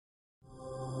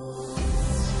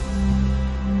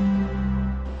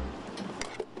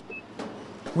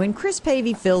When Chris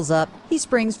Pavey fills up, he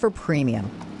springs for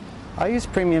premium. I use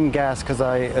premium gas because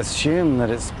I assume that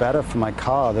it's better for my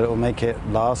car, that it will make it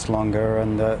last longer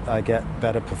and that I get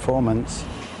better performance.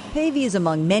 Pavey is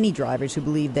among many drivers who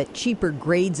believe that cheaper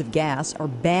grades of gas are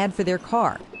bad for their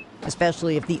car,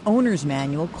 especially if the owner's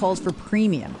manual calls for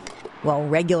premium. While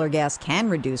regular gas can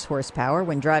reduce horsepower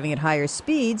when driving at higher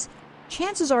speeds,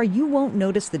 chances are you won't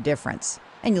notice the difference,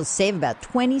 and you'll save about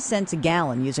 20 cents a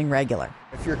gallon using regular.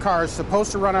 If your car is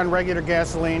supposed to run on regular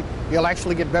gasoline, you'll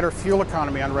actually get better fuel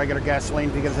economy on regular gasoline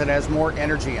because it has more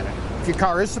energy in it. If your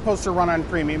car is supposed to run on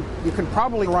premium, you can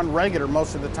probably run regular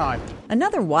most of the time.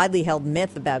 Another widely held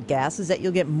myth about gas is that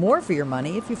you'll get more for your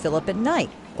money if you fill up at night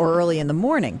or early in the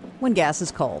morning when gas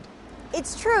is cold.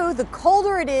 It's true, the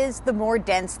colder it is, the more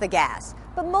dense the gas.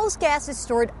 But most gas is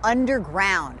stored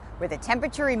underground, where the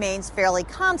temperature remains fairly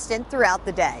constant throughout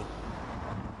the day.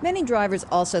 Many drivers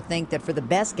also think that for the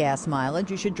best gas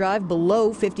mileage, you should drive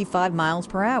below 55 miles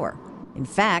per hour. In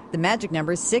fact, the magic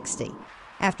number is 60.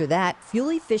 After that, fuel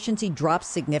efficiency drops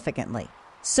significantly.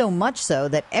 So much so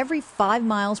that every 5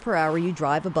 miles per hour you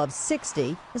drive above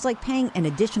 60 is like paying an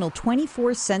additional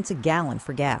 24 cents a gallon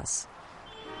for gas.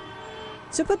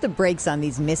 So put the brakes on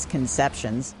these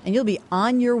misconceptions, and you'll be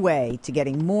on your way to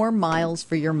getting more miles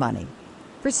for your money.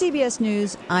 For CBS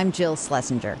News, I'm Jill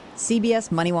Schlesinger,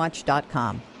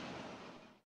 CBSMoneyWatch.com.